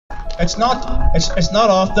It's not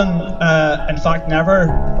often, in fact never,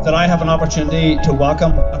 that I have an opportunity to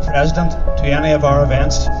welcome a president to any of our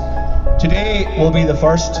events. Today will be the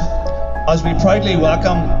first, as we proudly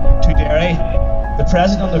welcome to Derry the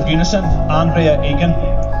president of Unison, Andrea Egan.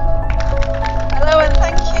 Hello, and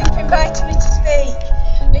thank you for inviting me to speak.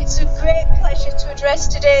 It's a great pleasure to address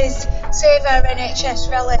today's Save Our NHS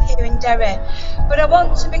Rally here in Derry. But I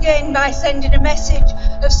want to begin by sending a message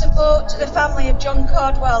of support to the family of John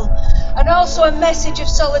Cardwell, and also a message of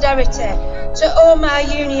solidarity to OMA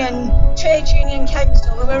Trade Union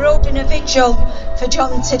Council, who are holding a vigil for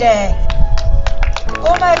John today.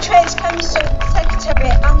 OMA Trades Council Secretary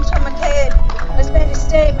Anton McCabe has made a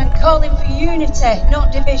statement calling for unity,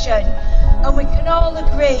 not division, and we can all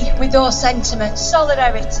agree with those sentiments.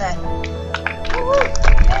 Solidarity.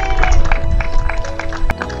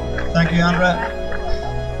 Thank you, Andrea.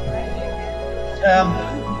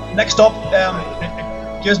 Next up,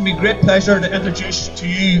 it gives me great pleasure to introduce to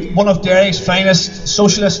you one of Derry's finest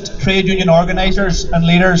socialist trade union organisers and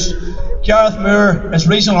leaders. Gareth Moore is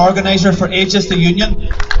regional organiser for HS the Union.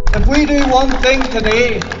 If we do one thing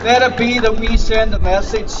today, let it be that we send a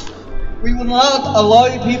message. We will not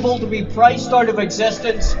allow people to be priced out of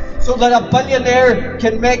existence so that a billionaire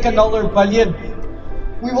can make another billion.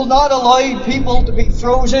 We will not allow people to be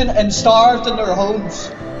frozen and starved in their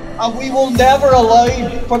homes. And we will never allow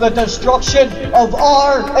for the destruction of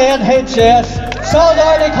our NHS.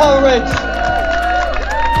 Solidarity, comrades!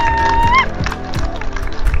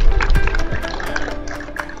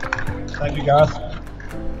 Thank you, Gareth.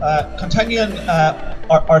 Continuing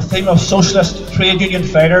our theme of socialist trade union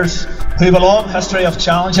fighters who have a long history of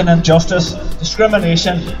challenging injustice,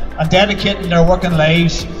 discrimination and dedicating their working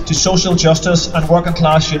lives to social justice and working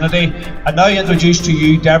class unity, I now introduce to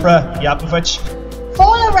you Deborah Yapovich.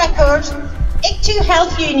 For the record, ICTU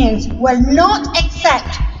Health Unions will not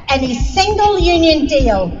accept any single union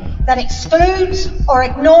deal that excludes or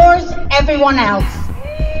ignores everyone else.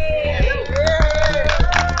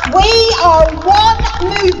 We are one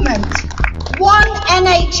movement, one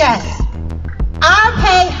NHS. Our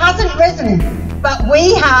pay hasn't risen, but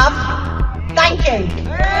we have. Thank you.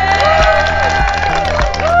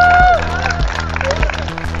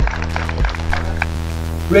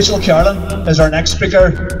 Rachel Carlin is our next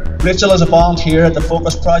speaker. Rachel is a volunteer at the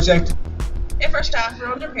Focus Project. If our staff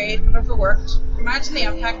are underpaid and overworked, imagine the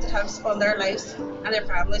impact it has on their lives and their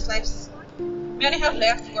families' lives. Many have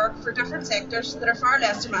left work for different sectors that are far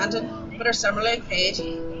less demanding but are similarly paid.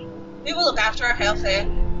 We will look after our health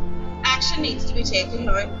then. Action needs to be taken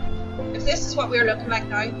now. If this is what we are looking like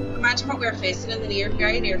now, imagine what we are facing in the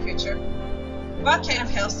very near future. What kind of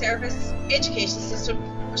health service, education system,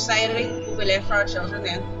 or society will we live for our children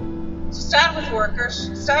then? So stand with the workers,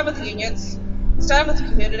 stand with the unions, stand with the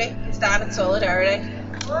community, and stand in solidarity.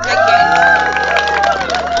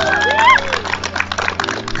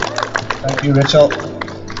 Thank you, Rachel.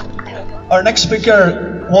 Our next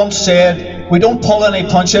speaker once said, "We don't pull any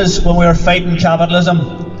punches when we are fighting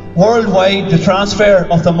capitalism." Worldwide, the transfer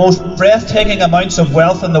of the most breathtaking amounts of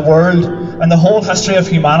wealth in the world and the whole history of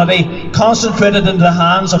humanity concentrated into the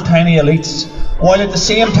hands of tiny elites, while at the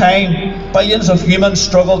same time billions of humans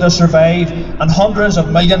struggle to survive and hundreds of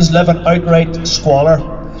millions live in outright squalor.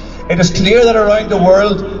 It is clear that around the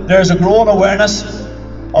world there is a growing awareness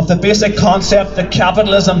of the basic concept that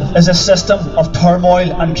capitalism is a system of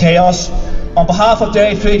turmoil and chaos. On behalf of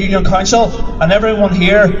Derry Trade Union Council and everyone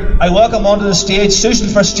here, I welcome onto the stage Susan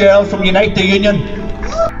Fitzgerald from Unite the Union.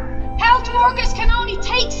 Health workers can only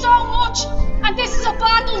take so much, and this is a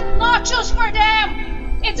battle not just for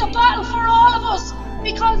them. It's a battle for all of us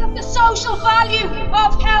because of the social value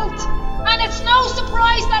of health. And it's no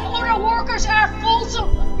surprise that other workers are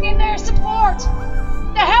fulsome in their support.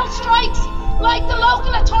 The health strikes, like the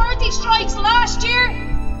local authority strikes last year,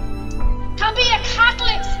 can be a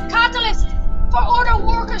catalyst for other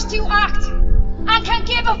workers to act, and can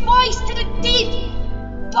give a voice to the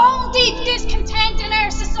bone-deep discontent in our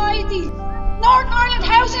society. Northern Ireland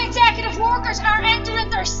housing executive workers are entering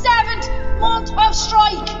their 7th month of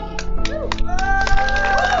strike.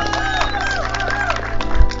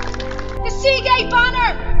 The Seagate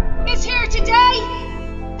banner is here today.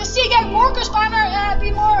 The Seagate workers banner,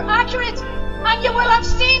 be more accurate, and you will have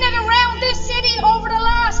seen it around this city over the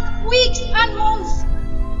last weeks and months.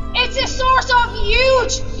 It's a source of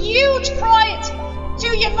huge pride to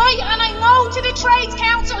unite, and I know to the Trades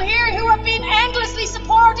Council here who have been endlessly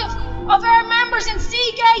supportive of our members in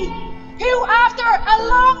Seagate, who after a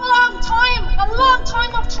long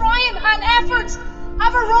time of trying and efforts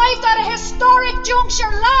have arrived at a historic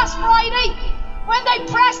juncture last Friday when they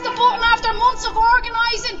pressed the button after months of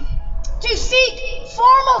organising to seek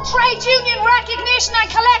formal trade union recognition and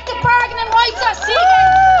collective bargaining rights as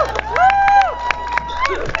Egan.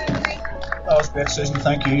 That was great, Susan,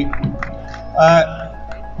 thank you.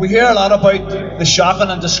 We hear a lot about the shocking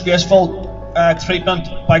and disgraceful treatment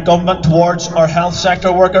by government towards our health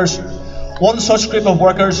sector workers. One such group of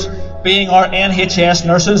workers being our NHS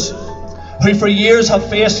nurses, who for years have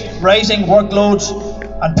faced rising workloads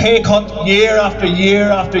and pay cut year after year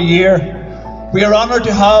after year. We are honoured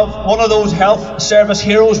to have one of those health service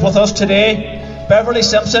heroes with us today. Beverly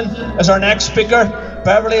Simpson is our next speaker.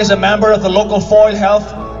 Beverly is a member of the local Foyle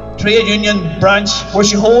Health Trade Union branch, where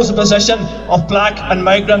she holds the position of Black and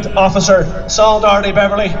Migrant Officer. Solidarity,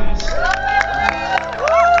 Beverly.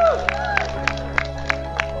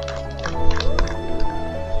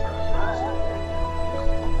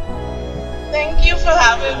 Thank you for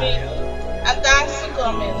having me, and thanks for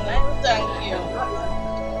coming. Thank you.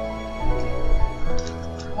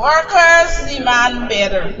 Workers demand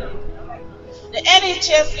better. The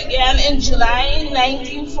NHS began in July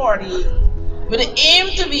 1948 with the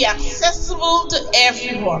aim to be accessible to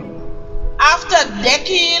everyone. After a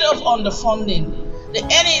decade of underfunding, the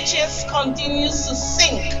NHS continues to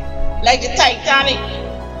sink like the Titanic,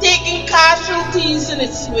 taking casualties in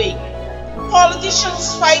its wake.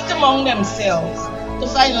 Politicians fight among themselves to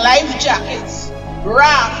find life jackets,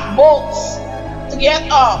 raft, boats to get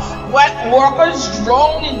off, while workers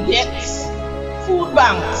drown in debts, food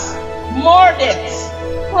banks, more debts,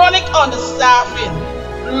 chronic understaffing,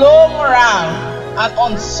 low morale, and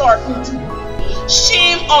uncertainty.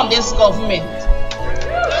 Shame on this government.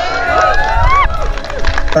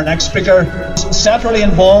 Our next speaker is centrally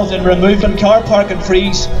involved in removing car parking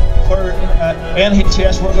fees for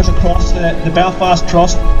NHS workers across the Belfast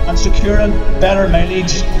Trust and securing better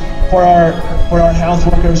mileage for our health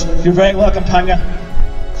workers. You're very welcome, Tanya.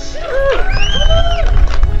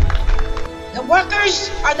 The workers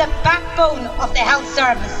are the backbone of the health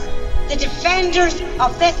service, the defenders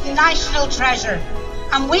of this national treasure,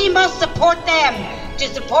 and we must support them to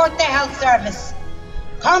support the health service.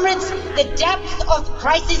 Comrades, the depth of the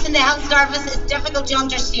crisis in the health service is difficult to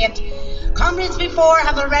understate. Comrades before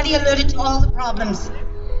have already alluded to all the problems.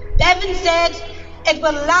 Bevan said it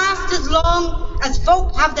will last as long as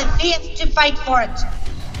folk have the faith to fight for it.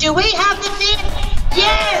 Do we have the faith?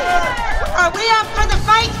 Yes! Are we up for the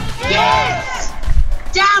fight? Yes!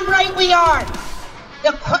 Damn right we are.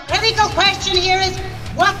 The critical question here is,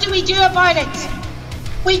 what do we do about it?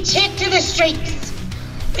 We take to the streets.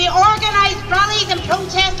 We organise rallies and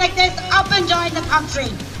protests like this up and down the country.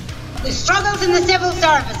 The struggles in the civil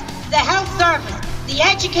service, the health service, the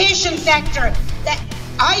education sector, the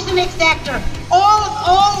housing sector, all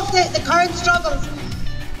of the current struggles,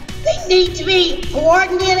 they need to be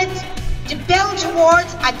coordinated to build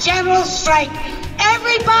towards a general strike.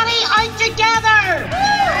 Everybody out together!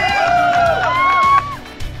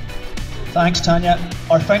 Thanks, Tanya.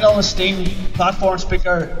 Our final esteemed platform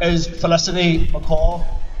speaker is Felicity McCall,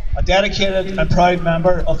 a dedicated and proud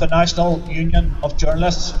member of the National Union of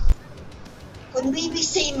Journalists. When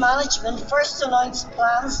BBC management first announced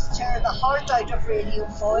plans to tear the heart out of Radio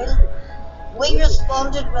Foyle, we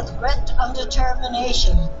responded with grit and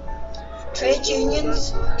determination. Trade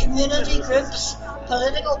unions, community groups,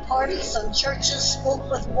 political parties and churches spoke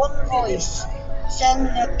with one voice,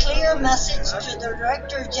 sending a clear message to the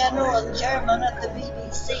Director General and Chairman at the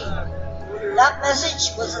BBC. That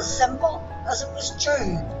message was as simple as it was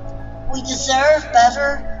true. We deserve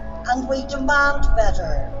better and we demand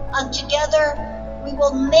better. And together we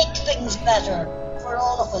will make things better for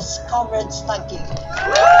all of us. Comrades, thank you.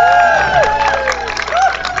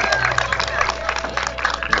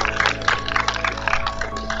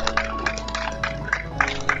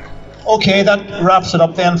 Okay, that wraps it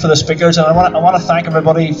up then for the speakers, and I want to thank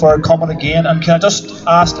everybody for coming again. And can I just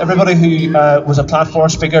ask everybody who was a platform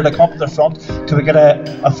speaker to come up to the front? Can we get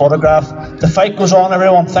a photograph? The fight goes on,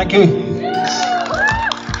 everyone. Thank you.